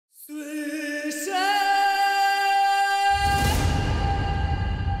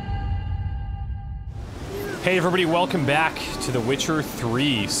Hey everybody, welcome back to The Witcher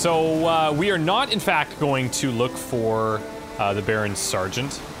 3. So, we are not in fact going to look for the Baron's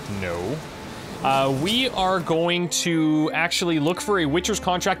Sergeant. No. We are going to actually look for a Witcher's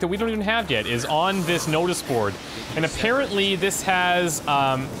contract that we don't even have yet. Is on this notice board. And apparently this has,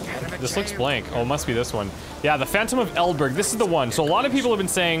 this looks blank. Oh, it must be this one. Yeah, the Phantom of Eldberg. This is the one. So a lot of people have been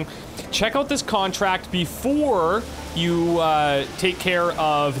saying, check out this contract before you take care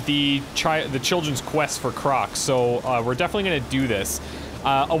of the children's quest for Crocs. So we're definitely going to do this.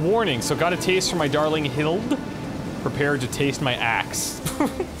 A warning. So got a taste from my darling Hild. Prepared to taste my axe.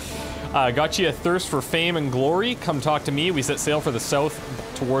 Got you a thirst for fame and glory? Come talk to me. We set sail for the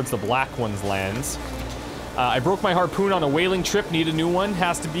south towards the Black One's lands. I broke my harpoon on a whaling trip, need a new one,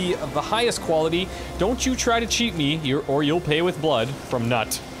 has to be of the highest quality. Don't you try to cheat me, or you'll pay with blood. From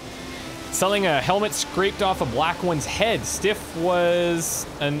Nut. Selling a helmet scraped off a Black One's head. Stiff was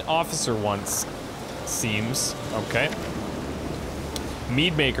an officer once, seems. Okay.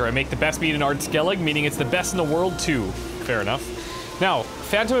 Mead maker, I make the best mead in Ardskellig, meaning it's the best in the world too. Fair enough. Now,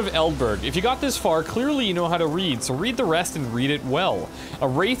 Phantom of Eldberg. If you got this far, clearly you know how to read, so read the rest and read it well. A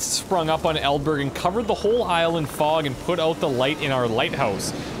wraith sprung up on Eldberg and covered the whole isle in fog and put out the light in our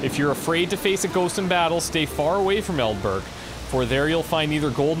lighthouse. If you're afraid to face a ghost in battle, stay far away from Eldberg, for there you'll find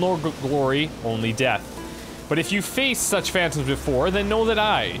neither gold nor glory, only death. But if you faced such phantoms before, then know that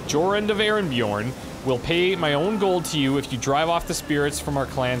I, Jorund of Erenbjorn, will pay my own gold to you if you drive off the spirits from our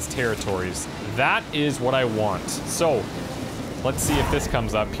clan's territories. That is what I want. So, let's see if this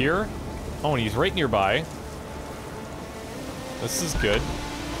comes up here. Oh, and he's right nearby. This is good.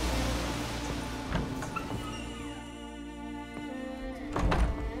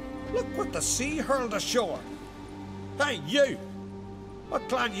 Look what the sea hurled ashore. Hey, you! What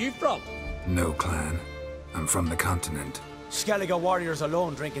clan you from? No clan. I'm from the continent. Skellige warriors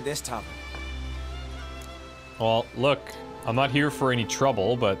alone drink in this tavern. Well, look, I'm not here for any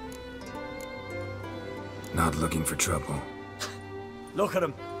trouble, but... Not looking for trouble. Look at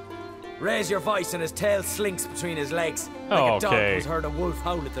him. Raise your voice and his tail slinks between his legs. Like Oh, a dog okay. who's heard a wolf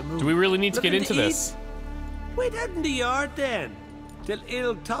howl at the moon. Do we really need to get Looking into to this? Wait out in the yard then, till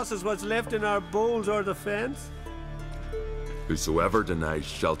ill tosses what's left in our bowls or the fence. Whosoever denies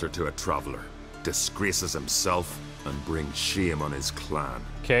shelter to a traveler disgraces himself and brings shame on his clan.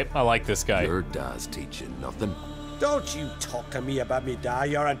 Okay, I like this guy. Your dad's teaching nothing. Don't you talk to me about me da,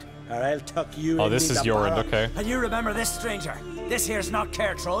 Jorund, or I'll tuck you Oh, in this me is the Jorund, barrow. okay. And you remember this, stranger. This here's not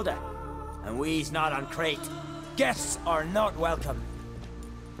Cair Trolda. And we's not on Crate. Guests are not welcome.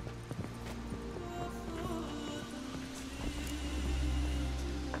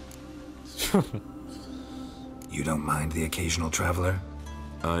 You don't mind the occasional traveler?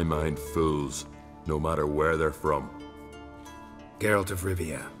 I mind fools, no matter where they're from. Geralt of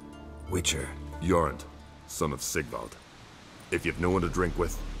Rivia, Witcher. Jorund, son of Sigvald. If you've no one to drink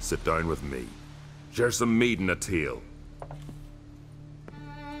with, sit down with me. Share some mead and a tale.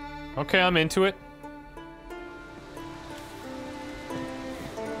 Okay, I'm into it.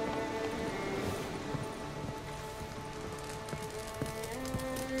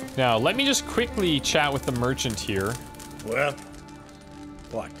 Now, let me just quickly chat with the merchant here. Well,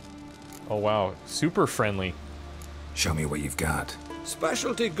 what? Oh wow, super friendly. Show me what you've got.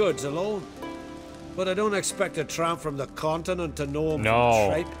 Specialty goods alone. But I don't expect a tramp from the continent to know him from No,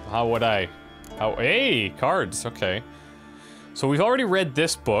 tripe. how would I? Oh, hey, cards, okay. So we've already read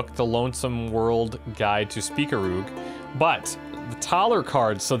this book, The Lonesome World Guide to Speakeroog, but the Thaler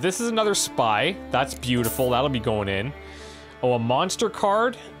cards, so this is another spy. That's beautiful, that'll be going in. Oh, a monster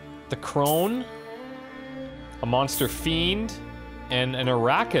card, the Crone, a monster fiend, and an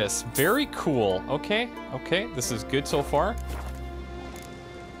Arrakis. Very cool. Okay, okay, this is good so far.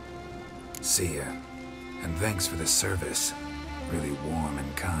 See ya. And thanks for the service. Really warm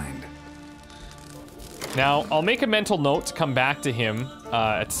and kind. Now, I'll make a mental note to come back to him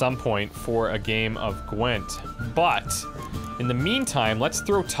at some point for a game of Gwent. But, in the meantime, let's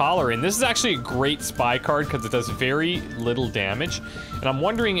throw Thaler in. This is actually a great spy card because it does very little damage. And I'm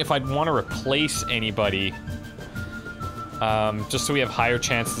wondering if I'd want to replace anybody. Just so we have higher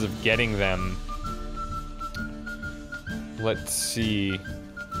chances of getting them. Let's see.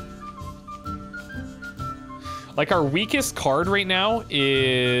 Like, our weakest card right now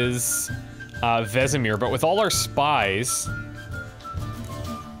is Vesemir, but with all our spies,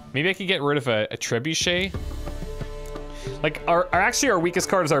 maybe I could get rid of a trebuchet. Like, actually our weakest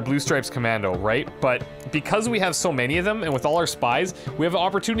card is our Blue Stripes Commando, right? But because we have so many of them, and with all our spies, we have an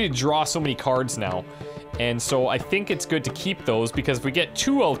opportunity to draw so many cards now. And so I think it's good to keep those, because if we get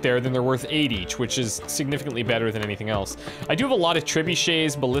 2 out there, then they're worth 8 each, which is significantly better than anything else. I do have a lot of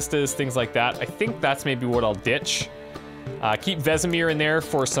trebuchets, ballistas, things like that. I think that's maybe what I'll ditch. Keep Vesemir in there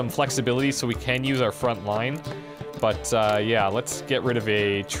for some flexibility so we can use our front line. But yeah, let's get rid of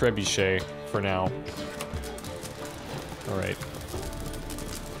a trebuchet for now. All right.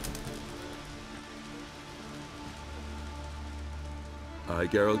 Aye,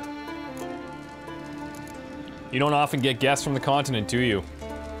 Geralt. You don't often get guests from the continent, do you?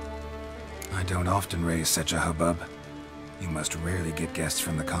 I don't often raise such a hubbub. You must rarely get guests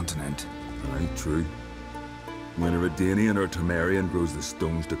from the continent. Aye, true. When a Redanian or Temerian grows the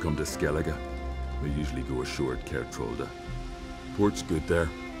stones to come to Skellige, they usually go ashore at Kertrolda. Port's good there.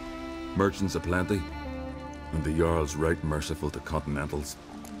 Merchants aplenty. And the Jarl's right merciful to continentals.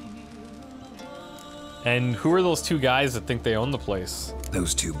 And who are those 2 guys that think they own the place?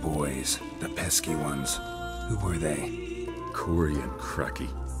 Those 2 boys, the pesky ones. Who were they? Corey and Cracky.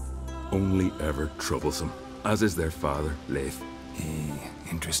 Only ever troublesome. As is their father, Leif.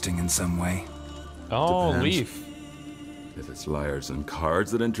 Interesting in some way? Oh, Depends. Leif. If it's liars and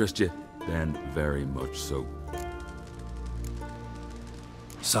cards that interest you, then very much so.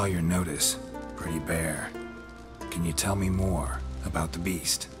 Saw your notice. Pretty bare. Can you tell me more about the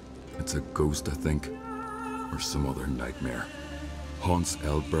beast? It's a ghost, I think. Or some other nightmare. Haunts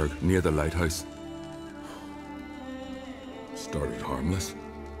Eldberg, near the lighthouse. Started harmless.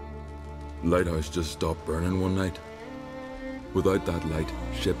 Lighthouse just stopped burning one night. Without that light,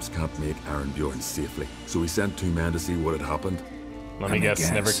 ships can't make Arenbjorn safely. So we sent 2 men to see what had happened. Let me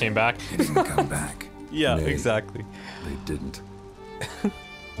guess, never came back? He didn't come back. Yeah, Nay, exactly. They didn't.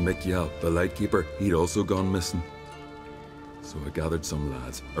 Mikyal, the lightkeeper, he'd also gone missing. So I gathered some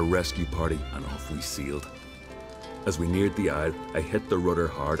lads, a rescue party, and off we sailed. As we neared the isle, I hit the rudder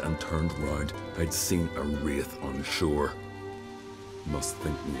hard and turned round. I'd seen a wraith on shore. Must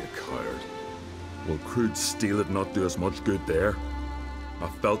think me a coward. Will crude steel it not do us much good there? I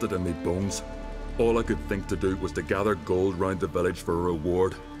felt it in me bones. All I could think to do was to gather gold round the village for a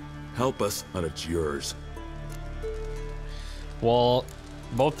reward. Help us, and it's yours. Well,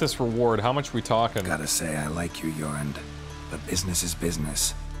 about this reward, how much we talking? Gotta say, I like you, Jorund. But business is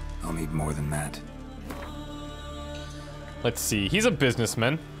business. I'll need more than that. Let's see. He's a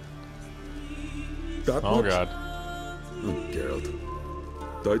businessman. That Oh much? god. Oh, Geralt.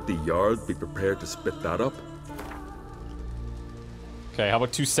 Doubt the Jarl be prepared to spit that up. Okay, how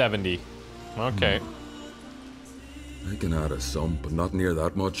about 270? Okay. I can add a sum, but not near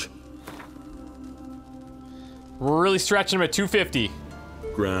that much. We're really stretching him at 250.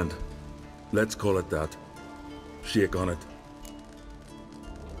 Grand. Let's call it that. Shake on it.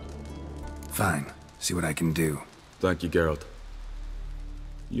 Fine. See what I can do. Thank you, Geralt.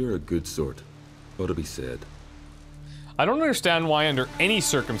 You're a good sort. Ought to be said. I don't understand why under any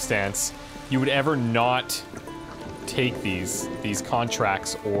circumstance you would ever not take these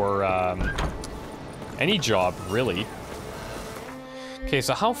contracts or any job, really. Okay,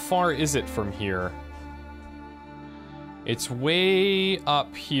 so how far is it from here? It's way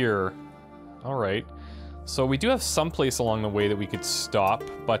up here. All right. So we do have some place along the way that we could stop,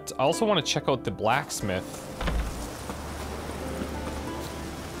 but I also want to check out the blacksmith.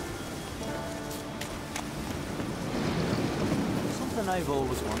 Something I've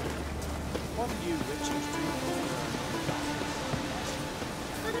always wondered. What do you witchers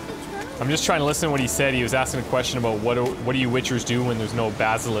do? I'm just trying to listen to what he said. He was asking a question about what do you witchers do when there's no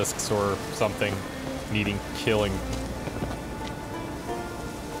basilisks or something needing killing.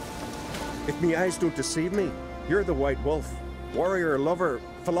 If me eyes don't deceive me, you're the White Wolf. Warrior, lover,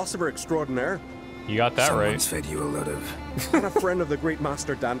 philosopher extraordinaire. You got that Someone's right. fed you a load of And a friend of the great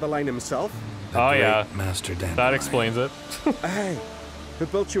Master Dandelion himself. Oh yeah, Master Dandelion. that explains it. Aye, who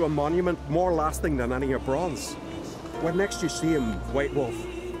built you a monument more lasting than any of bronze. When next you see him, White Wolf,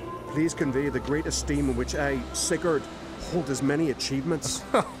 please convey the great esteem in which I, Sigurd, hold his many achievements.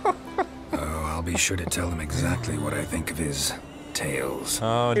 Oh, I'll be sure to tell him exactly what I think of his tales.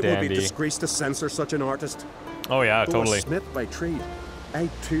 Oh, It would be dandy. disgrace to censor such an artist. Oh yeah, Though totally. a smith by trade, I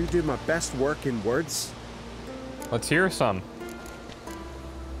too do my best work in words. Let's hear some.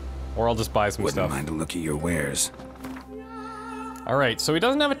 Or I'll just buy some Wouldn't stuff. mind a look at your wares. All right, so he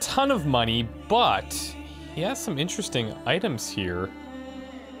doesn't have a ton of money, but he has some interesting items here.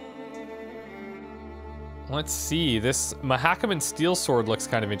 Let's see, this Mahakaman steel sword looks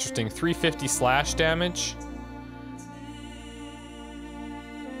kind of interesting. 350 slash damage.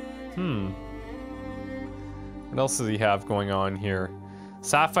 What else does he have going on here?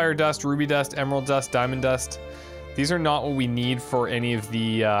 Sapphire dust, ruby dust, emerald dust, diamond dust. These are not what we need for any of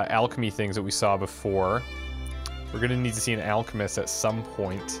the alchemy things that we saw before. We're gonna need to see an alchemist at some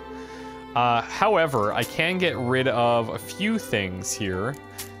point. However, I can get rid of a few things here.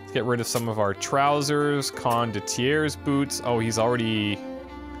 Let's get rid of some of our trousers, Condottier's boots. Oh, he's already...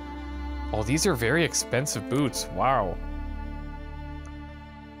 Oh, these are very expensive boots. Wow.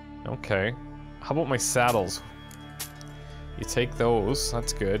 Okay. How about my saddles? You take those.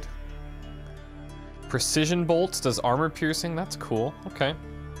 That's good. Precision bolts does armor piercing. That's cool. Okay.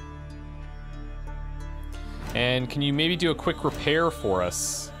 And can you maybe do a quick repair for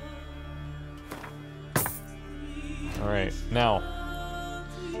us? Alright, now.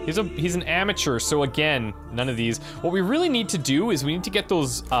 He's an amateur, so again, none of these. What we really need to do is we need to get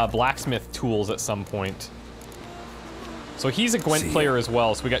those blacksmith tools at some point. So he's a Gwent player as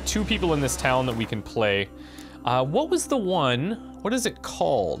well, so we got 2 people in this town that we can play. What was the one? What is it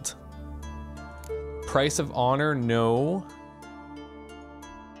called? Price of Honor? No.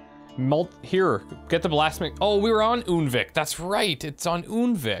 Here, get the blacksmith. Oh, we were on Unvik. That's right, it's on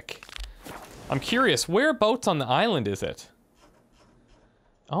Unvik. I'm curious, whereabouts on the island is it?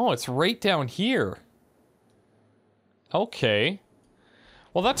 Oh, it's right down here. Okay.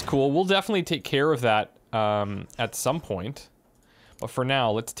 Well, that's cool. We'll definitely take care of that at some point. But for now,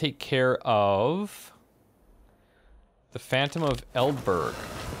 let's take care of the Phantom of Eldberg.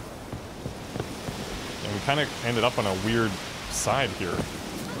 And we kind of ended up on a weird side here.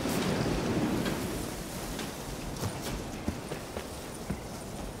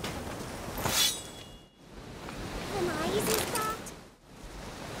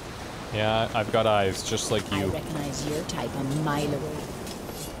 Yeah, I've got eyes, just like you. I recognize your type a mile away.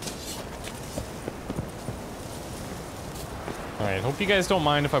 Alright, hope you guys don't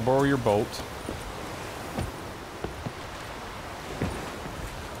mind if I borrow your boat.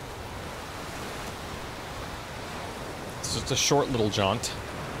 It's just a short little jaunt.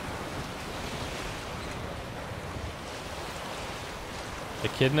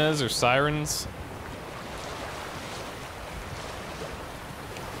 Echidnas or sirens?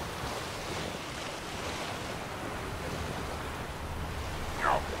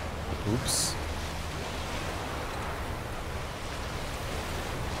 Oops.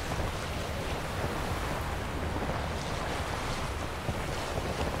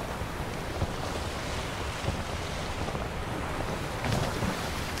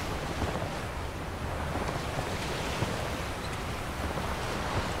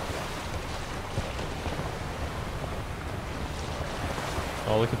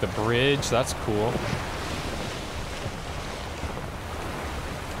 Oh, look at the bridge. That's cool.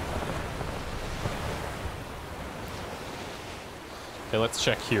 Okay, let's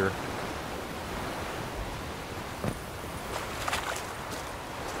check here.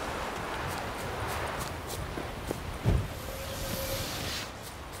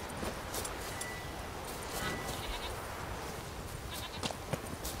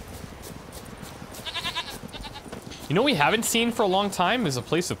 You know what we haven't seen for a long time is a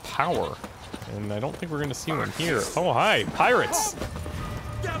place of power. And I don't think we're gonna see one here. Oh, hi, pirates!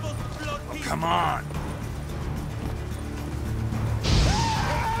 Oh, Come on!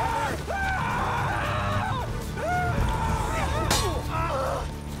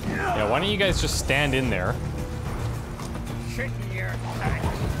 Yeah, why don't you guys just stand in there?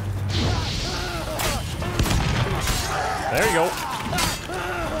 There you go.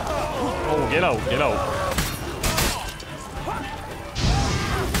 Oh, get out, get out.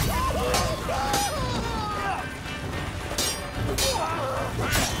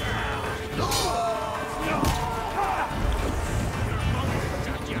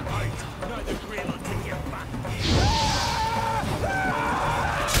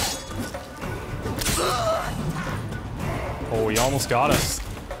 Oh, he almost got us.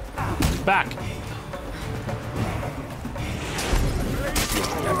 Back.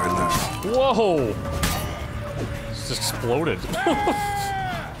 Never learn. Whoa! Just exploded.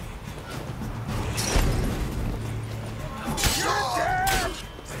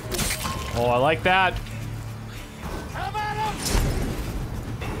 Oh, I like that.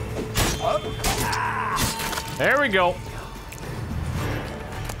 There we go.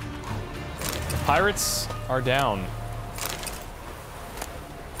 Pirates are down.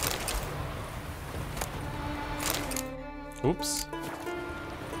 Oops.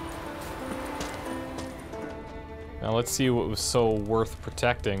 Now let's see what was so worth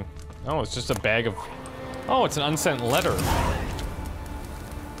protecting. Oh, it's just a bag of... Oh, it's an unsent letter.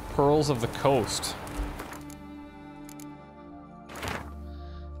 Pearls of the Coast.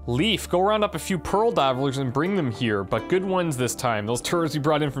 Leaf, go round up a few pearl divers and bring them here, but good ones this time. Those tourists we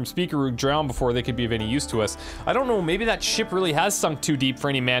brought in from Speakeroo drowned before they could be of any use to us. I don't know, maybe that ship really has sunk too deep for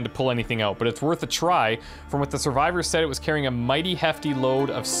any man to pull anything out, but it's worth a try. From what the survivors said, it was carrying a mighty hefty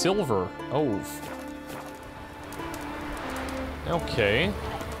load of silver. Oh. Okay.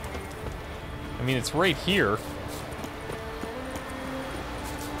 I mean, it's right here.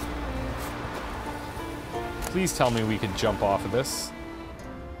 Please tell me we could jump off of this.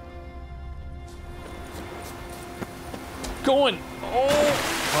 Going!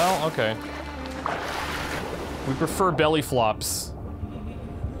 Oh! Well, okay. We prefer belly flops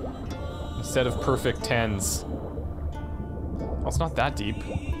instead of perfect 10s. Oh, it's not that deep.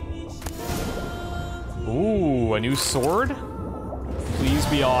 Ooh, a new sword? Please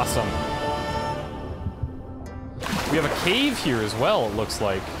be awesome. We have a cave here as well, it looks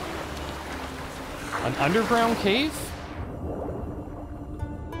like. An underground cave?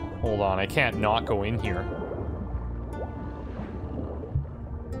 Hold on, I can't not go in here.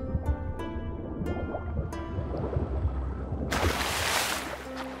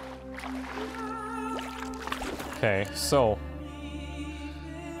 Okay, so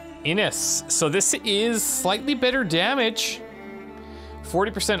Innis. So this is slightly better damage.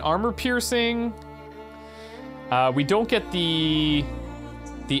 40% armor piercing. We don't get the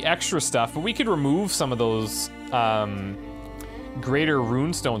extra stuff, but we could remove some of those greater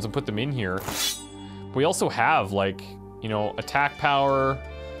rune stones and put them in here. We also have, like, you know, attack power.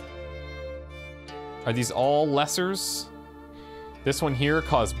 Are these all lessers? This one here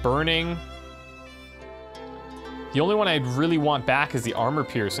caused burning. The only one I'd really want back is the armor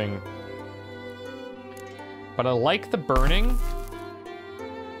piercing. But I like the burning.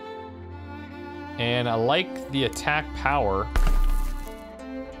 And I like the attack power.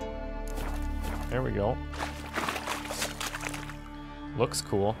 There we go. Looks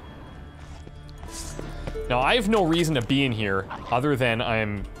cool. Now, I have no reason to be in here other than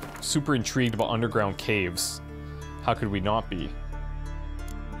I'm super intrigued about underground caves. How could we not be?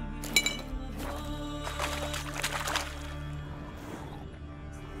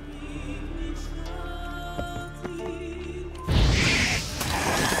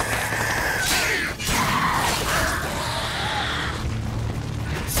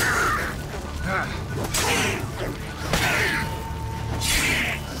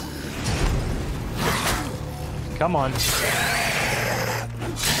 Come on.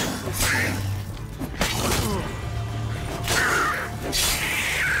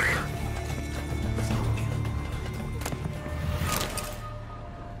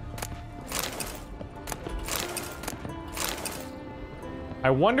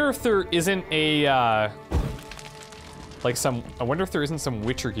 I wonder if there isn't a, like some, I wonder if there isn't some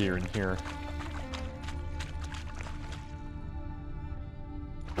Witcher gear in here.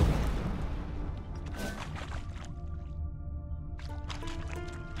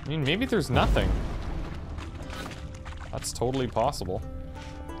 I mean, maybe there's nothing. That's totally possible.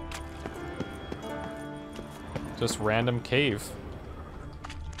 Just random cave.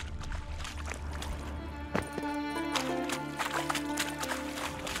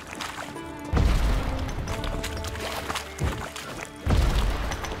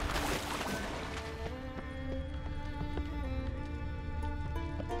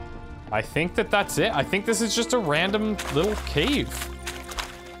 I think that that's it. I think this is just a random little cave.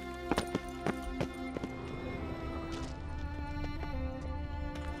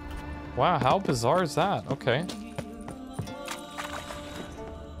 Wow, how bizarre is that? Okay.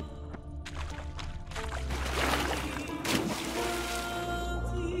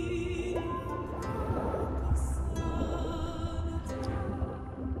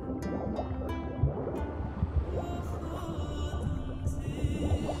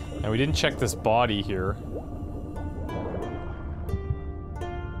 Now, we didn't check this body here.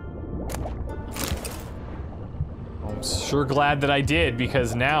 I'm sure glad that I did,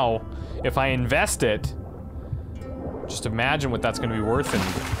 because now, if I invest it, just imagine what that's going to be worth in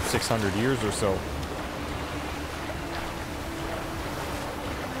 600 years or so.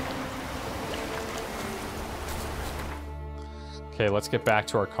 Okay, let's get back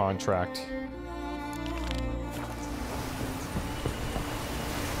to our contract.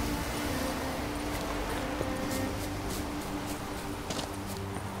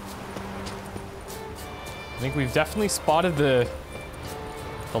 I think we've definitely spotted the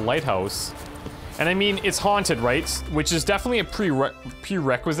lighthouse. And I mean, it's haunted, right? Which is definitely a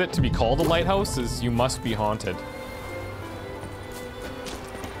prerequisite to be called a lighthouse, is you must be haunted.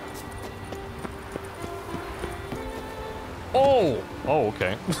 Oh! Oh,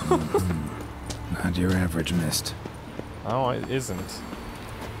 okay. Not your average mist. Oh, it isn't.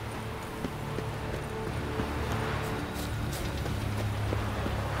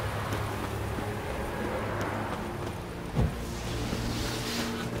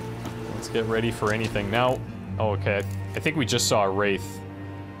 get ready for anything. Now, oh, okay, I think we just saw a wraith.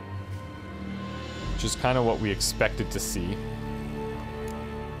 Which is kind of what we expected to see.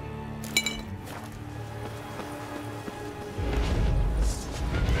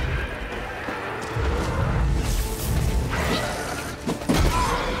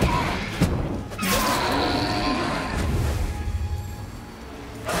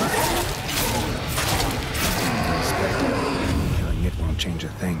 Killing it won't change a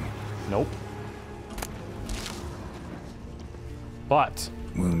thing. Nope. But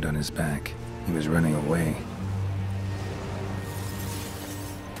Wound on his back. He was running away.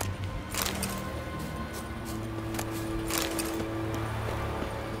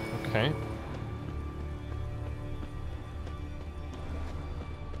 okay.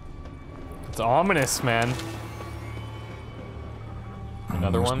 It's ominous, man.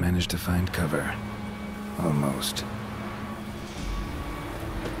 Another Almost one? managed to find cover. Almost.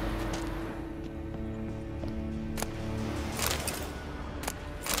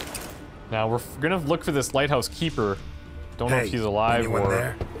 Now we're gonna look for this lighthouse keeper. Don't know if he's alive anyone or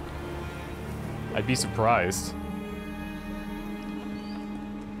there? I'd be surprised.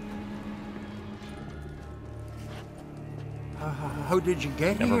 How did you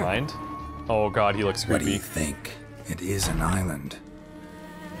get Never here? mind. Oh god, he looks What do creepy. you think? It is an island.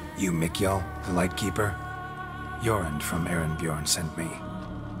 You, Mikjal, the Lightkeeper? Jorund from Erenbjorn sent me.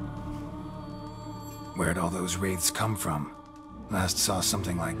 Where'd all those wraiths come from? Last saw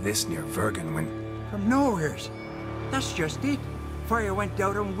something like this near Vergen when... From nowheres. That's just it. Fire went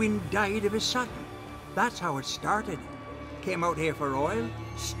out and wind died of a sudden. That's how it started. Came out here for oil,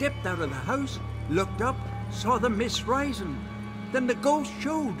 stepped out of the house, looked up, saw the mist rising. Then the ghost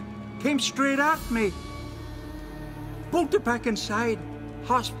showed, came straight at me. Bolted back inside,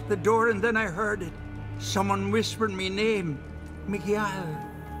 hosped the door, and then I heard it. Someone whispered me name.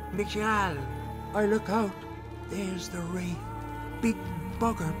 Mikjal. Mikjal. I look out. There's the wraith. Big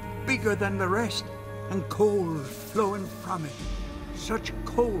bugger, bigger than the rest, and cold flowing from it. Such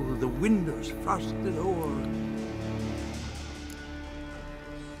cold the windows frosted o'er.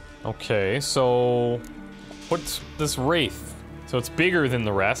 Okay, so what's this wraith? So it's bigger than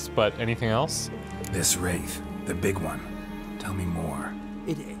the rest, but anything else? This wraith, the big one. Tell me more.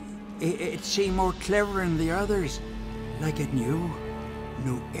 It seemed more clever than the others. Like it knew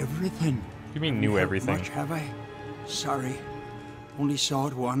everything. You mean knew Heard everything? Much have I? Sorry. Only saw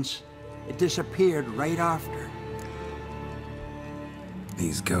it once. It disappeared right after.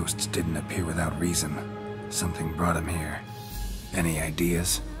 These ghosts didn't appear without reason. Something brought them here. Any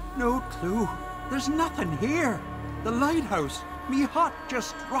ideas? No clue. There's nothing here. The lighthouse. Me hut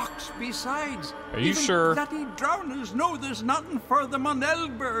just rocks besides. Are you Even sure? bloody drowners know there's nothing for them on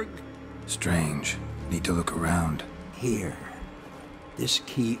Eldberg. Strange. Need to look around. Here. This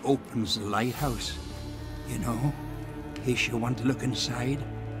key opens the lighthouse. You know, in case you want to look inside,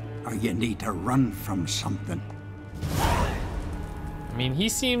 or you need to run from something. I mean, he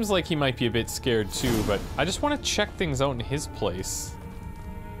seems like he might be a bit scared too, but I just want to check things out in his place.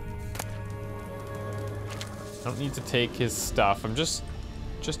 I don't need to take his stuff. I'm just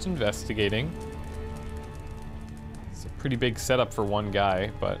investigating. It's a pretty big setup for one guy,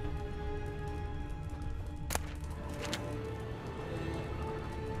 but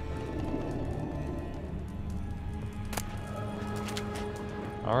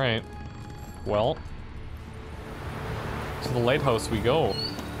all right. Well, to the lighthouse we go.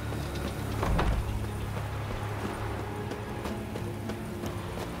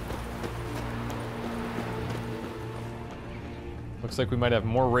 Looks like we might have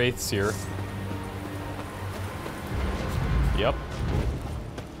more wraiths here. Yep.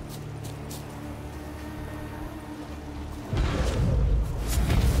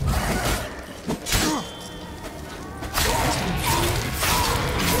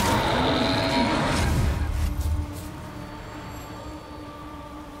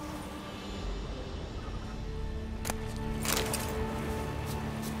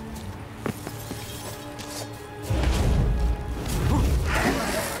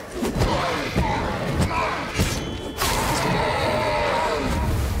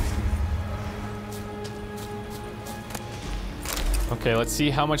 Okay, let's see,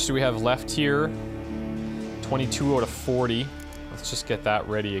 how much do we have left here? 22 out of 40. Let's just get that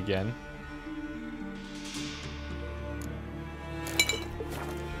ready again.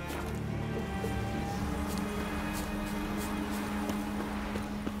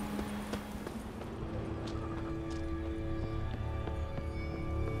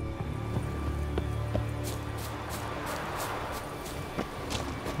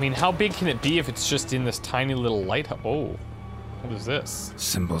 I mean, how big can it be if it's just in this tiny little lighthouse? Oh, What is this?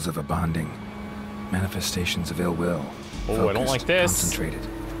 Symbols of a bonding. Manifestations of ill will. Oh, I don't like this. Concentrated.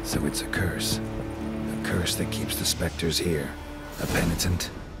 So it's a curse. A curse that keeps the specters here. A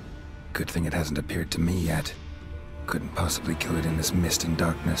penitent. Good thing it hasn't appeared to me yet. Couldn't possibly kill it in this mist and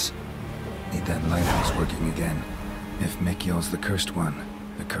darkness. Need that lighthouse working again. If Mikyol's the cursed one,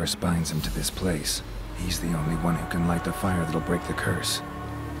 the curse binds him to this place. He's the only one who can light the fire that'll break the curse.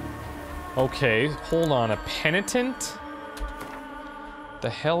 Okay, hold on. A penitent? The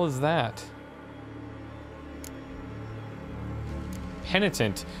hell is that?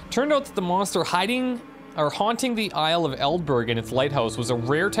 Penitent. Turned out that the monster haunting the Isle of Eldberg and its lighthouse was a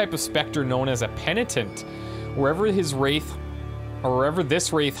rare type of specter known as a penitent. Wherever this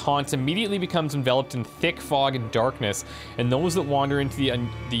wraith haunts immediately becomes enveloped in thick fog and darkness, and those that wander into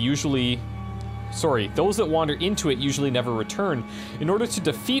those that wander into it usually never return. In order to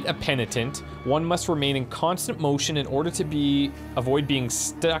defeat a penitent, one must remain in constant motion in order to avoid being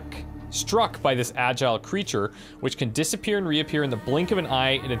struck by this agile creature, which can disappear and reappear in the blink of an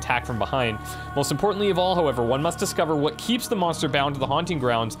eye and attack from behind. Most importantly of all, however, one must discover what keeps the monster bound to the haunting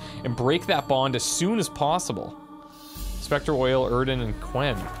grounds and break that bond as soon as possible. Spectre Oil, Erden, and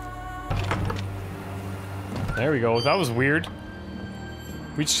Quen. There we go. That was weird.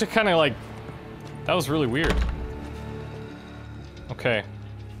 We just kind of like... That was really weird. Okay.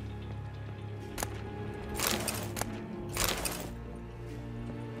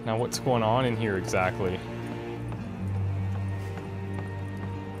 Now what's going on in here exactly?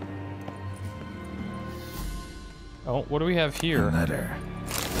 Oh, what do we have here? A letter.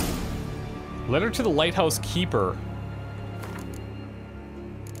 Letter to the lighthouse keeper.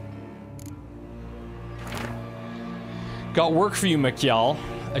 Got work for you, Mikyol.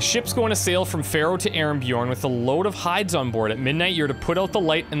 A ship's going to sail from Faroe to Erenbjorn with a load of hides on board. At midnight, you're to put out the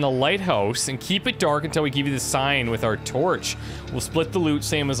light in the lighthouse and keep it dark until we give you the sign with our torch. We'll split the loot,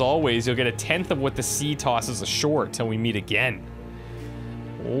 same as always. You'll get a tenth of what the sea tosses ashore till we meet again.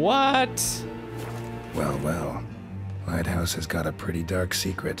 What? Well, well. Lighthouse has got a pretty dark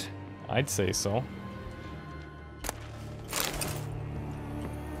secret. I'd say so.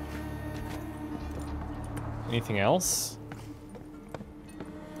 Anything else?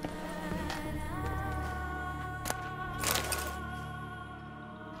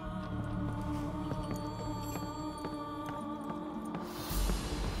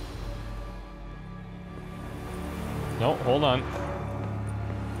 No, hold on.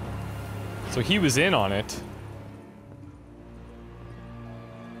 So he was in on it.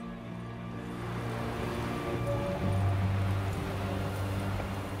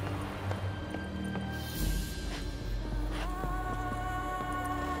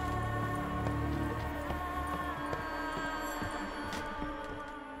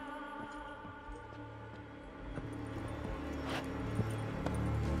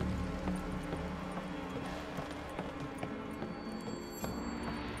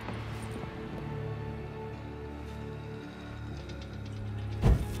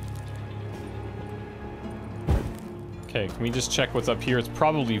 Okay, can we just check what's up here? It's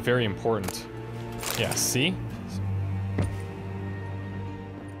probably very important. Yeah, see?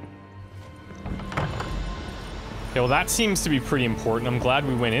 Okay, well that seems to be pretty important. I'm glad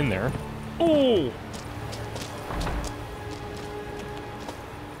we went in there. Oh!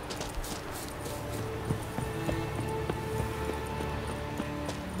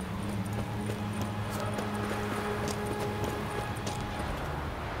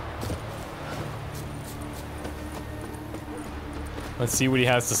 Let's see what he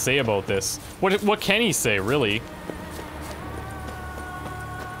has to say about this. What can he say, really?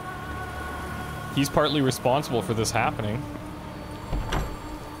 He's partly responsible for this happening.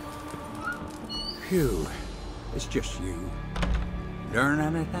 Phew. It's just you. Learn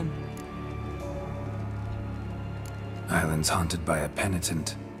anything? Island's haunted by a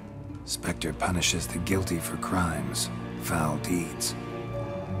penitent. Spectre punishes the guilty for crimes, foul deeds.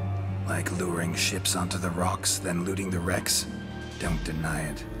 Like luring ships onto the rocks, then looting the wrecks. Don't deny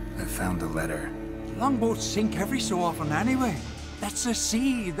it. I found the letter. Longboats sink every so often anyway. That's the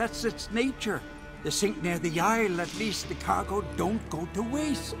sea, that's its nature. They sink near the isle, at least the cargo don't go to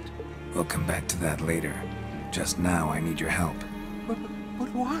waste. We'll come back to that later. Just now, I need your help. But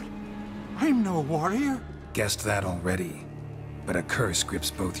what? I'm no warrior. Guessed that already. But a curse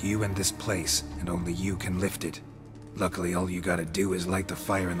grips both you and this place, and only you can lift it. Luckily, all you gotta do is light the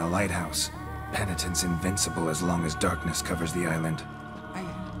fire in the lighthouse. Penitent's invincible as long as darkness covers the island.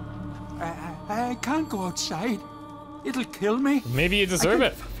 I can't go outside. It'll kill me. Maybe you deserve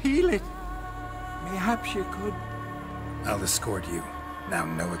it. Feel it. Perhaps you could. I'll escort you. Now,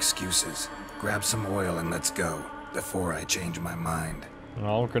 no excuses. Grab some oil and let's go. before I change my mind.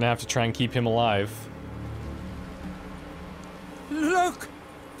 Well, we're gonna have to try and keep him alive. Look!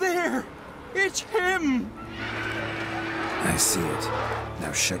 There! It's him! I see it.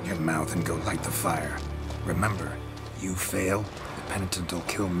 Now shut your mouth and go light the fire. Remember, you fail, the penitent will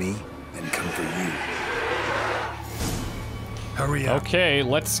kill me, then come for you. Hurry up. Okay,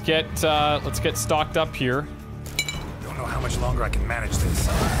 let's get stocked up here. Don't know how much longer I can manage this.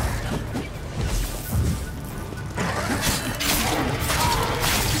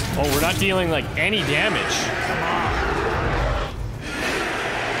 Oh, we're not dealing like any damage.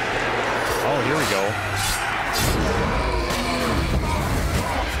 Oh, here we go.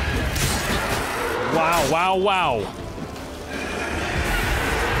 Wow, wow, wow.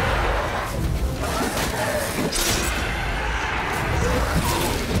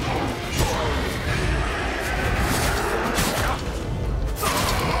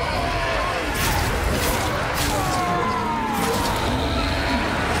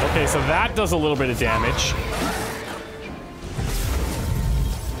 Okay, so that does a little bit of damage.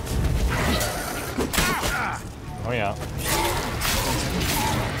 Oh yeah.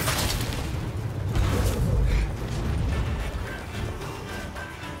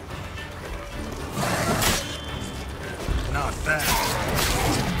 Not bad.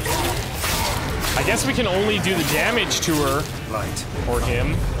 I guess we can only do the damage to her. Light. Or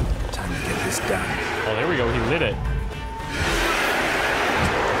him. Time to get this done. Oh, there we go. He lit it.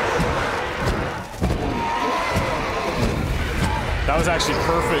 That was actually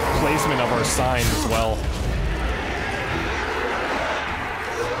perfect placement of our sign as well.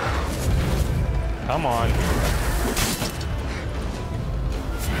 Come on.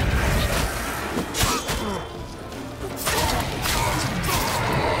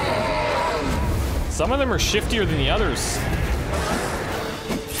 Some of them are shiftier than the others.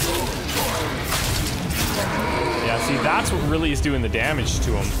 Yeah, see, that's what really is doing the damage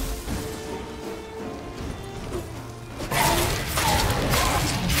to him.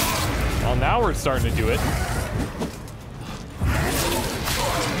 Well, now we're starting to do it.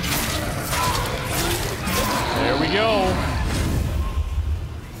 There we go.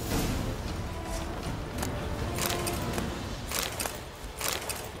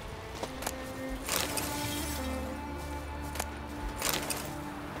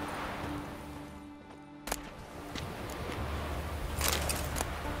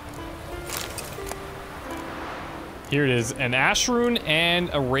 Here it is, an Ash Rune and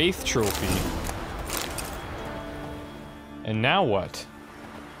a Wraith Trophy. And now what?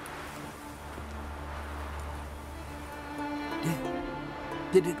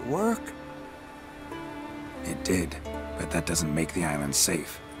 Did it work? It did, but that doesn't make the island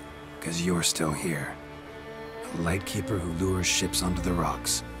safe. Because you're still here. A lightkeeper who lures ships onto the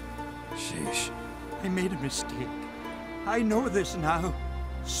rocks. Sheesh. I made a mistake. I know this now.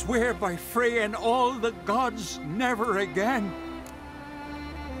 Swear by Freya and all the gods, never again.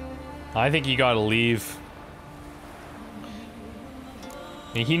 I think he gotta leave.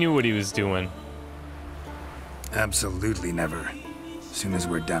 I mean, he knew what he was doing. Absolutely never. As soon as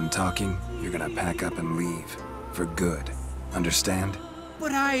we're done talking, you're gonna pack up and leave. For good. Understand?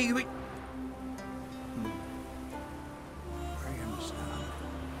 But I understand.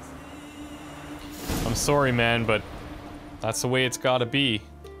 I'm sorry, man, but that's the way it's gotta be.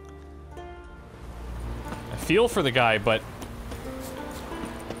 I feel for the guy, but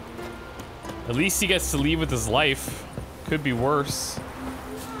at least he gets to leave with his life. Could be worse.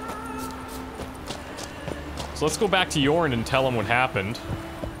 So let's go back to Yorn and tell him what happened.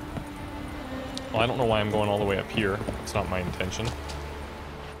 Well, I don't know why I'm going all the way up here. It's not my intention.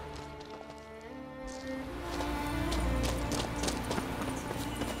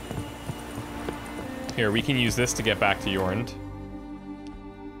 Here, we can use this to get back to Yorn.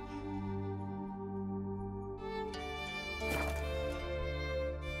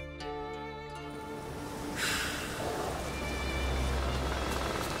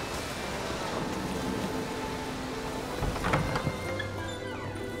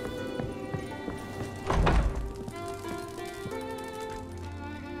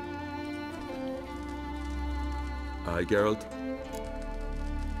 Aye, Geralt.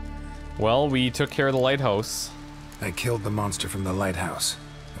 Well, we took care of the lighthouse. I killed the monster from the lighthouse.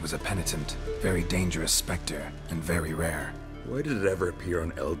 It was a penitent, very dangerous specter, and very rare. Why did it ever appear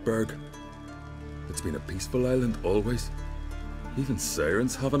on Eldberg? It's been a peaceful island always. Even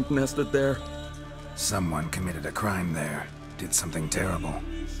sirens haven't nested there. Someone committed a crime there, did something terrible.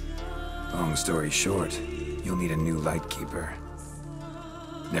 Long story short, you'll need a new lightkeeper.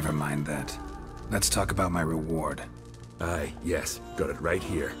 Never mind that. Let's talk about my reward. Aye, yes, got it right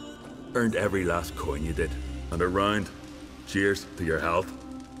here. Earned every last coin you did. And around. Cheers to your health.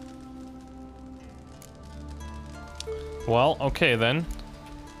 Well, okay then.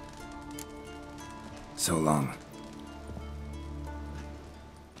 So long.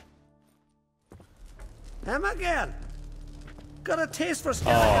 Him again. Got a taste for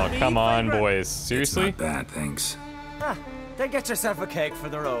skin. Oh, come on, boys. Seriously? It's not bad, thanks. Ah, then get yourself a cake for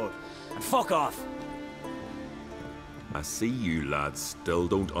the road. And fuck off. I see you lads still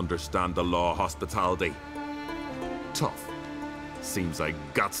don't understand the law of hospitality. Tough. Seems like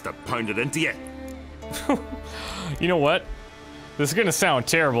guts to pound it into you. You know what? This is gonna sound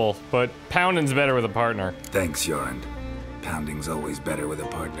terrible, but pounding's better with a partner. Thanks, Jorund. Pounding's always better with a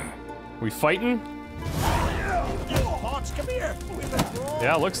partner. We fighting? Pots, come here.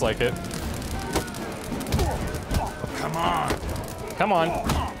 Yeah, looks like it. Come on. Come on.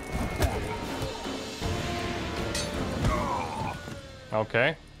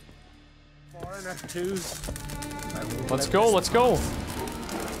 Okay. Foreigner two. Let's go, let's go.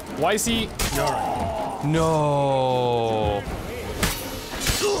 Why is he... No.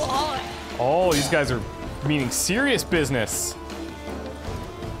 Oh, these guys are meaning serious business.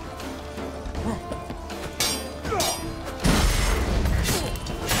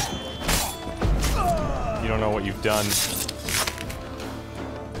 You don't know what you've done.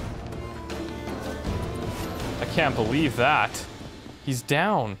 I can't believe that. He's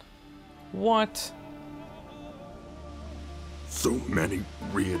down. What? So many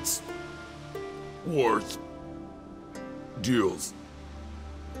raids. Wars. Duels.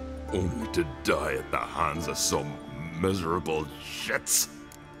 Only to die at the hands of some miserable shits.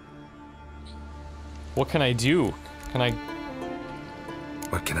 What can I do? Can I...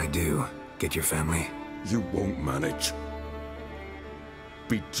 What can I do? Get your family? You won't manage.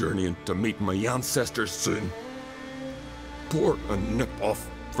 Be journeying to meet my ancestors soon. Pour a nip off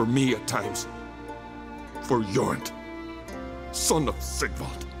for me at times. For Jorund, son of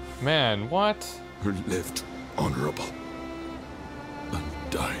Sigvald. Man, what? Who lived honorable and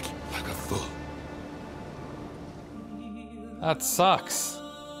died like a fool. That sucks.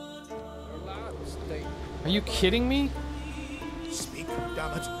 Are you kidding me? Speak,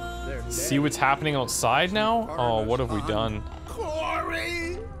 damn it. They're dead. See what's happening outside now? Oh, what have we done?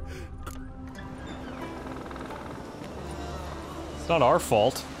 Corey! It's not our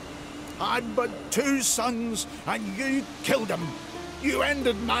fault. I'd but 2 sons, and you killed them. You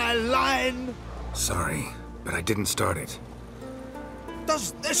ended my line. Sorry, but I didn't start it.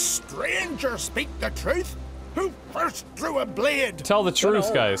 Does this stranger speak the truth? Who first drew a blade? Tell the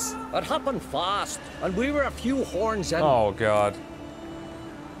truth, guys. It happened fast, and we were a few horns in. Oh, God.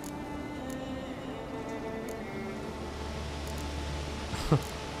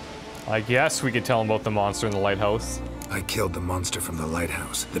 I guess we could tell him about the monster in the lighthouse. I killed the monster from the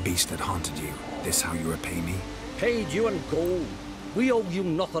lighthouse, the beast that haunted you. This how you repay me? Paid you in gold. We owe you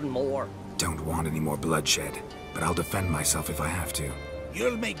nothing more. Don't want any more bloodshed, but I'll defend myself if I have to.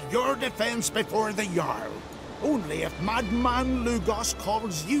 You'll make your defense before the Jarl. Only if Madman Lugos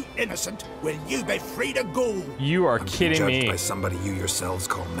calls you innocent will you be free to go. You are I'm kidding judged me. by somebody you yourselves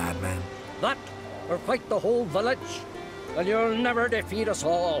call madman. That, or fight the whole village, and you'll never defeat us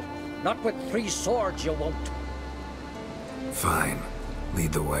all. Not with 3 swords, you won't. Fine.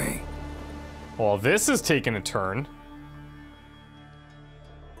 Lead the way. Well, this is taking a turn.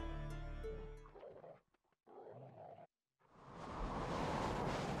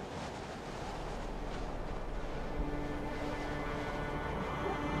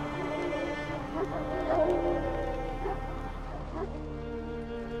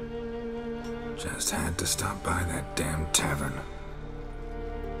 Just had to stop by that damn tavern.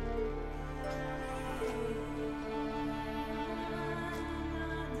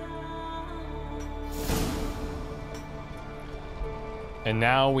 And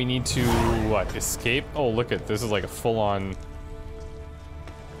now we need to, what, escape? Oh, look at this is like a full-on...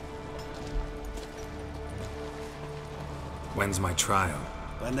 When's my trial?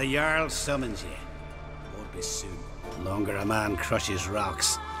 When the Jarl summons you. Won't be soon. The longer a man crushes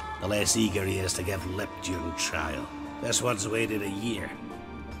rocks, the less eager he is to give lip during trial. This one's waited a year.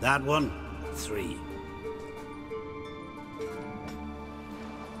 That one, 3.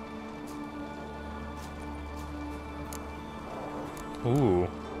 Ooh.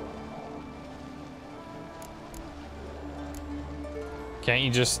 Can't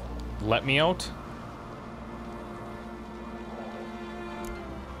you just let me out?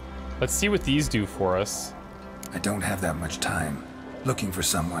 Let's see what these do for us. I don't have that much time. Looking for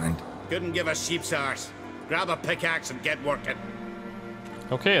someone and... Couldn't give a sheep's arse. Grab a pickaxe and get working.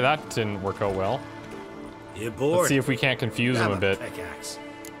 Okay, that didn't work out well. You bored? Let's see if we can't confuse Grab him a bit. Pickaxe.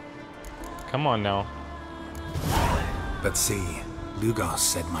 Come on now. But see, Lugos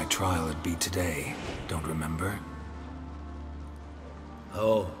said my trial would be today. Don't remember?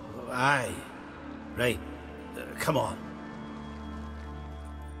 Oh, aye. Right. Come on.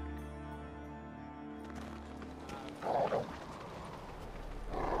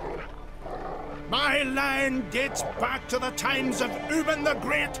 My land dates back to the times of Uben the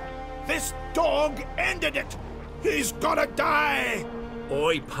Great. This dog ended it. He's gotta die.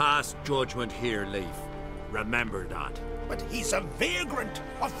 I pass judgment here, Leif. Remember that. But he's a vagrant,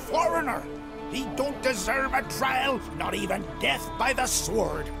 a foreigner. He don't deserve a trial, not even death by the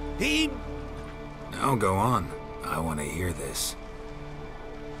sword. He... Now go on. I want to hear this.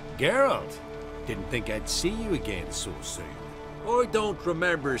 Geralt, didn't think I'd see you again so soon. I don't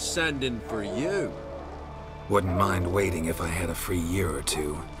remember sending for you. Wouldn't mind waiting if I had a free year or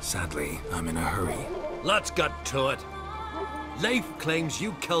two. Sadly, I'm in a hurry. Let's get to it. Leif claims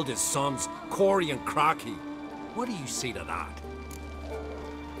you killed his sons, Corey and Crocky. What do you say to that?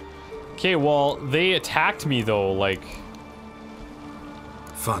 Okay, well, they attacked me though, like...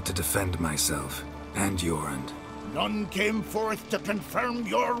 Fought to defend myself, and Jorund. None came forth to confirm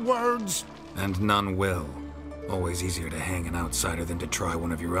your words. And none will. Always easier to hang an outsider than to try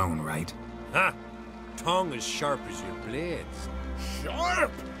one of your own, right? Ha! Tongue as sharp as your blades.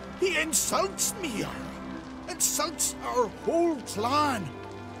 Sharp? He insults me, insults our whole clan.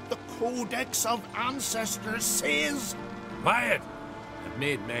 The Codex of Ancestors says... Quiet! I've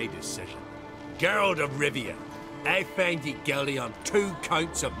made my decision. Geralt of Rivia, I find you guilty on 2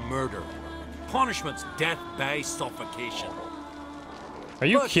 counts of murder. Punishment's death by suffocation. Are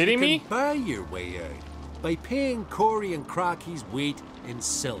you kidding me? You can buy your way out by paying Corey and Crocky's weight in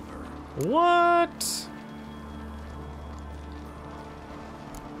silver. What?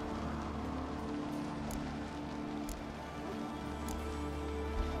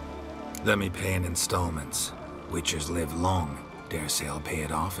 Let me pay in installments. Witchers live long. Dare say I'll pay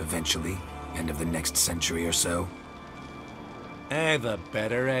it off eventually. End of the next century or so. I've a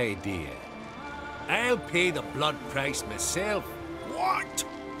better idea. I'll pay the blood price myself. What?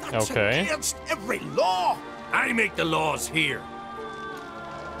 That's okay. Against every law. I make the laws here.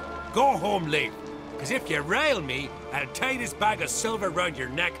 Go home, Leif, because if you rile me, I'll tie this bag of silver round your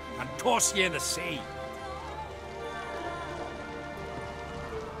neck and toss you in the sea.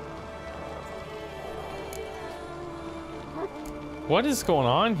 What is going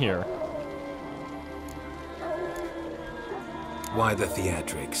on here? Why the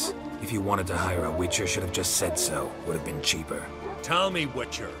theatrics? If you wanted to hire a Witcher, should have just said so. Would have been cheaper. Tell me,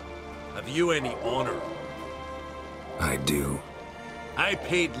 Witcher, have you any honor? I do. I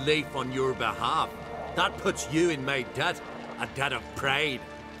paid Leif on your behalf. That puts you in my debt, a debt of pride.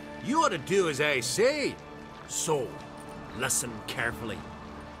 You ought to do as I say. So, listen carefully.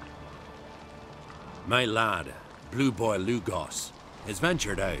 My lad, Blue Boy Lugos, has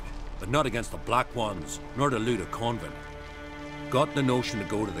ventured out, but not against the Black Ones, nor to loot a convent. Got the notion to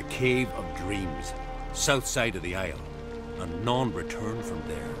go to the Cave of Dreams, south side of the Isle, and none returned from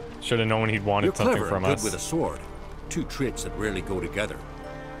there. Should have known he'd wanted You're something clever from and us. good with a sword, 2 traits that rarely go together.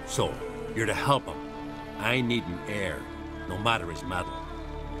 So, you're to help him. I need an heir, no matter his metal.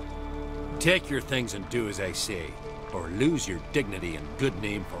 Take your things and do as I say, or lose your dignity and good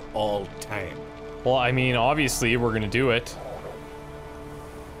name for all time. Well, I mean, obviously, we're gonna do it.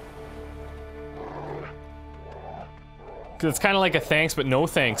 It's kind of like a thanks but no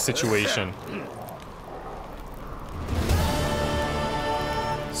thanks situation.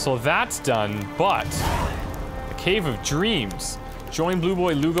 So that's done, but... the Cave of Dreams. Join Blue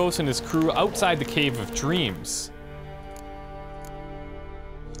Boy Lugos and his crew outside the Cave of Dreams.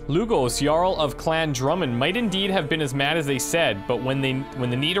 Lugos, Jarl of Clan Drummond, might indeed have been as mad as they said, but when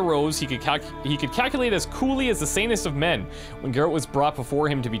the need arose, he could calculate as coolly as the sanest of men. When Geralt was brought before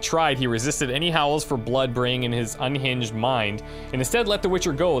him to be tried, he resisted any howls for blood braying in his unhinged mind, and instead let the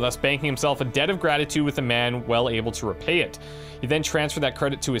Witcher go, thus banking himself a debt of gratitude with a man well able to repay it. He then transferred that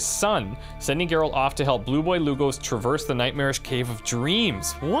credit to his son, sending Geralt off to help Blue Boy Lugos traverse the nightmarish Cave of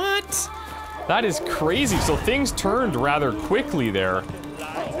Dreams. What? That is crazy. So things turned rather quickly there.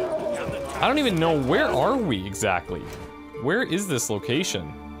 I don't even know, where are we exactly? Where is this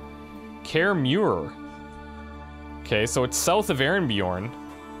location? Kaer Muir. Okay, so it's south of Erenbjorn.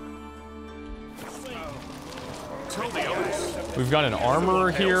 We've got an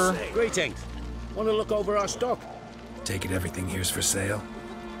armorer here. Greetings. Want to look over our stock? Take it everything here's for sale?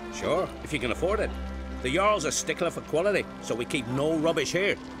 Sure, if you can afford it. The Jarl's a stickler for quality, so we keep no rubbish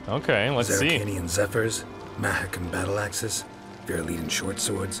here. Okay, let's see. Zerkinian Zephyrs, Mahakan battle axes, Verleiden short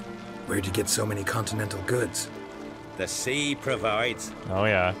swords. Where'd you get so many continental goods? The sea provides. Oh,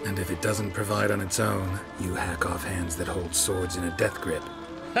 yeah. And if it doesn't provide on its own, you hack off hands that hold swords in a death grip.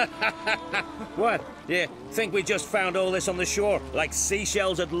 What? You think we just found all this on the shore, like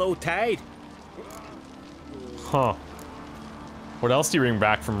seashells at low tide? Huh. What else do you bring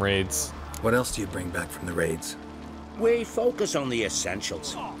back from raids? What else do you bring back from the raids? We focus on the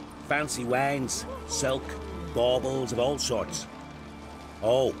essentials. Fancy wines, silk, baubles of all sorts.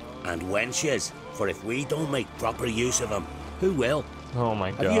 Oh, and wenches, for if we don't make proper use of them, who will? Oh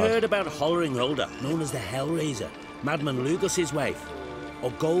my god. Have you heard about Hollering Hulda, known as the Hellraiser, Madman Lugos's wife?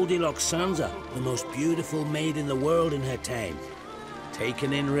 Or Goldilocks Sansa, the most beautiful maid in the world in her time?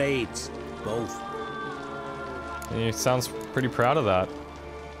 Taken in raids, both. He sounds pretty proud of that.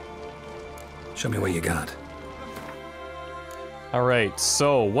 Show me what you got. Alright,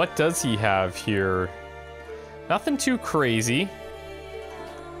 so what does he have here? Nothing too crazy.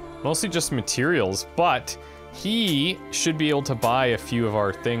 Mostly just materials, but he should be able to buy a few of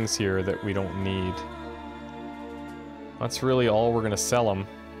our things here that we don't need. That's really all we're gonna sell him.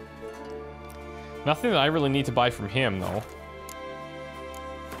 Nothing that I really need to buy from him, though.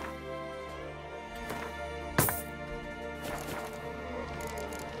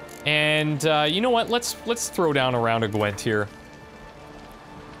 And you know what? Let's throw down a round of Gwent here.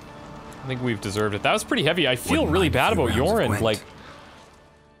 I think we've deserved it. That was pretty heavy. I feel really bad about Yoren. Like,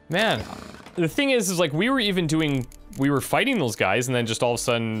 man, the thing is like we were fighting those guys, and then just all of a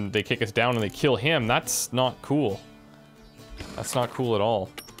sudden they kick us down and they kill him. That's not cool. That's not cool at all.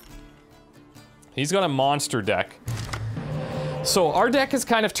 He's got a monster deck. So our deck has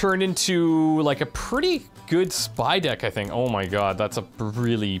kind of turned into like a pretty good spy deck, I think. Oh my god, that's a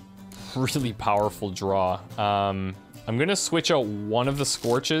really, really powerful draw. I'm gonna switch out one of the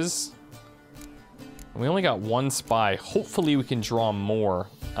Scorches. We only got one spy. Hopefully we can draw more.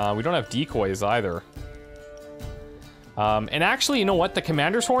 We don't have decoys either. And actually, you know what? The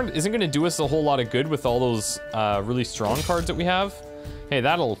Commander's Horn isn't gonna do us a whole lot of good with all those really strong cards that we have. Hey,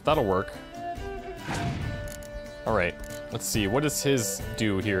 that'll work. All right, let's see. What does his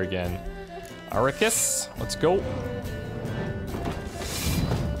do here again? Arrakis, let's go.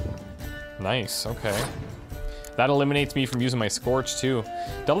 Nice, okay. That eliminates me from using my Scorch too.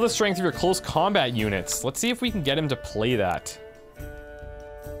 Double the strength of your close combat units. Let's see if we can get him to play that.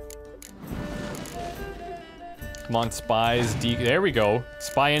 Come on, spies, there we go.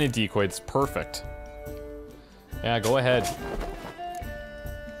 Spy and a decoy, it's perfect. Yeah, go ahead.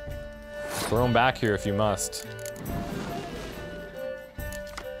 Throw him back here if you must.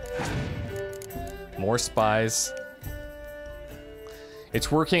 More spies.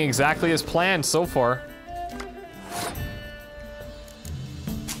 It's working exactly as planned so far.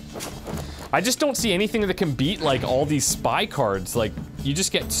 I just don't see anything that can beat like all these spy cards. Like you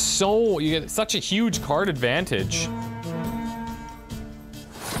just get you get such a huge card advantage.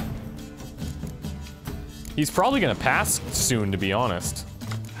 He's probably gonna pass soon, to be honest.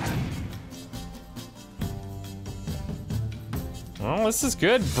 Well, this is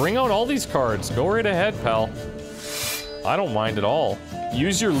good. Bring out all these cards. Go right ahead, pal. I don't mind at all.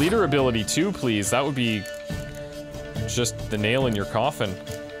 Use your leader ability too, please. That would be just the nail in your coffin.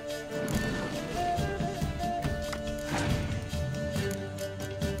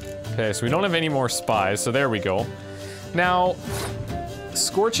 Okay, so we don't have any more spies, so there we go. Now,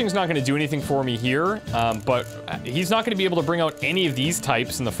 Scorching's not going to do anything for me here, but he's not going to be able to bring out any of these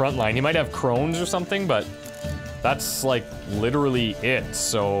types in the front line. He might have Crones or something, but that's like literally it,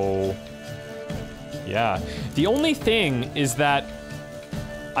 so yeah. The only thing is that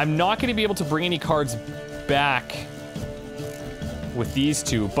I'm not going to be able to bring any cards back with these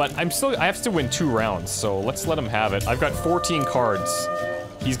two, but I have to win 2 rounds, so let's let him have it. I've got 14 cards.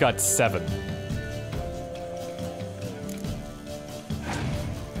 He's got 7.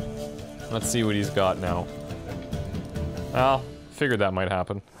 Let's see what he's got now. Well, figured that might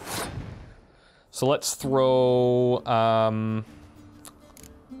happen. So let's throw,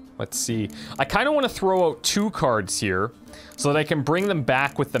 let's see. I kind of want to throw out 2 cards here so that I can bring them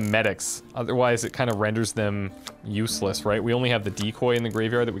back with the medics. Otherwise, it kind of renders them useless, right? We only have the decoy in the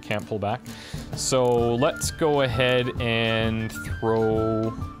graveyard that we can't pull back. So let's go ahead and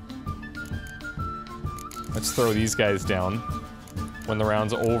let's throw these guys down. When the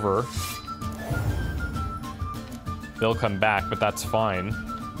round's over, they'll come back, but that's fine.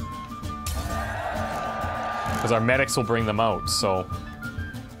 Because our medics will bring them out, so.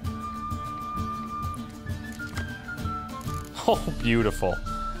 Oh, beautiful.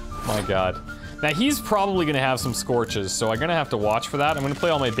 My god. Now, he's probably going to have some Scorches, so I'm going to have to watch for that. I'm going to play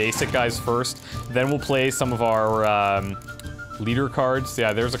all my basic guys first, then we'll play some of our leader cards.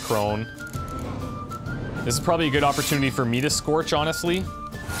 Yeah, there's a Crone. This is probably a good opportunity for me to scorch, honestly.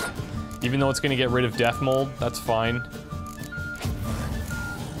 Even though it's going to get rid of death mold, that's fine.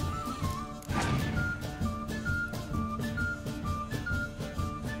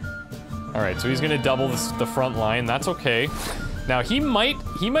 Alright, so he's going to double the front line. That's okay. Now, he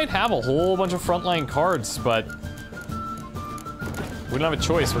might have a whole bunch of frontline cards, but we don't have a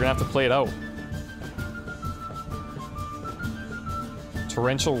choice. We're going to have to play it out.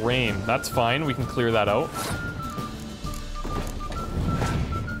 Torrential rain. That's fine. We can clear that out.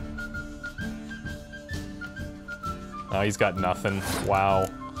 Oh, he's got nothing. Wow.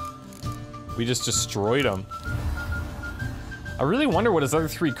 We just destroyed him. I really wonder what his other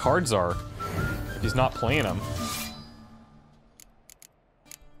 3 cards are. If he's not playing them.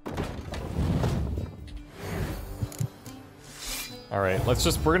 Alright,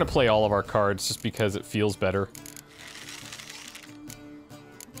 we're gonna play all of our cards just because it feels better.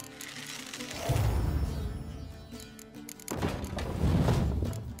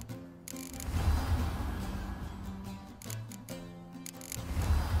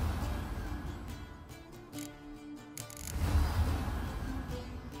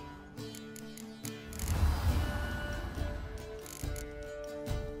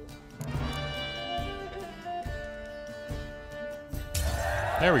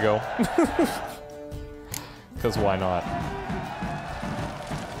 There we go. Because why not?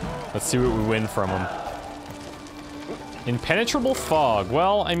 Let's see what we win from him. Impenetrable fog.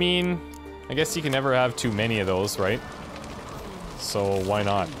 Well, I mean, I guess you can never have too many of those, right? So why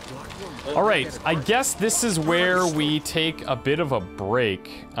not? All right, I guess this is where we take a bit of a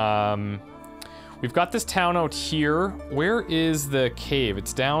break. We've got this town out here. Where is the cave?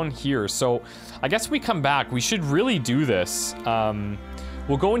 It's down here. So I guess we come back. We should really do this.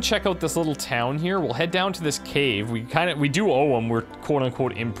 We'll go and check out this little town here. We'll head down to this cave. We do owe them. We're quote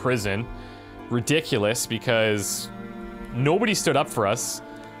unquote in prison. Ridiculous because nobody stood up for us.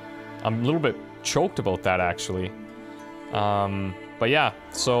 I'm a little bit choked about that actually. But yeah,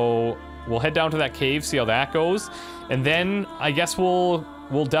 so we'll head down to that cave, see how that goes. And then I guess we'll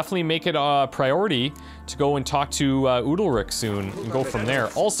definitely make it a priority to go and talk to Udalric soon and go from there.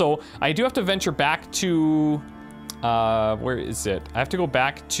 Also, I do have to venture back to where is it? I have to go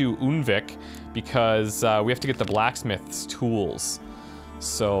back to Unvik because we have to get the blacksmith's tools.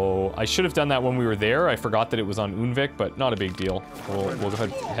 So I should have done that when we were there. I forgot that it was on Unvik, but not a big deal. We'll go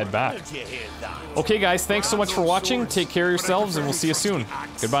ahead and head back. Okay guys, thanks so much for watching. Take care of yourselves and we'll see you soon.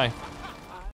 Goodbye.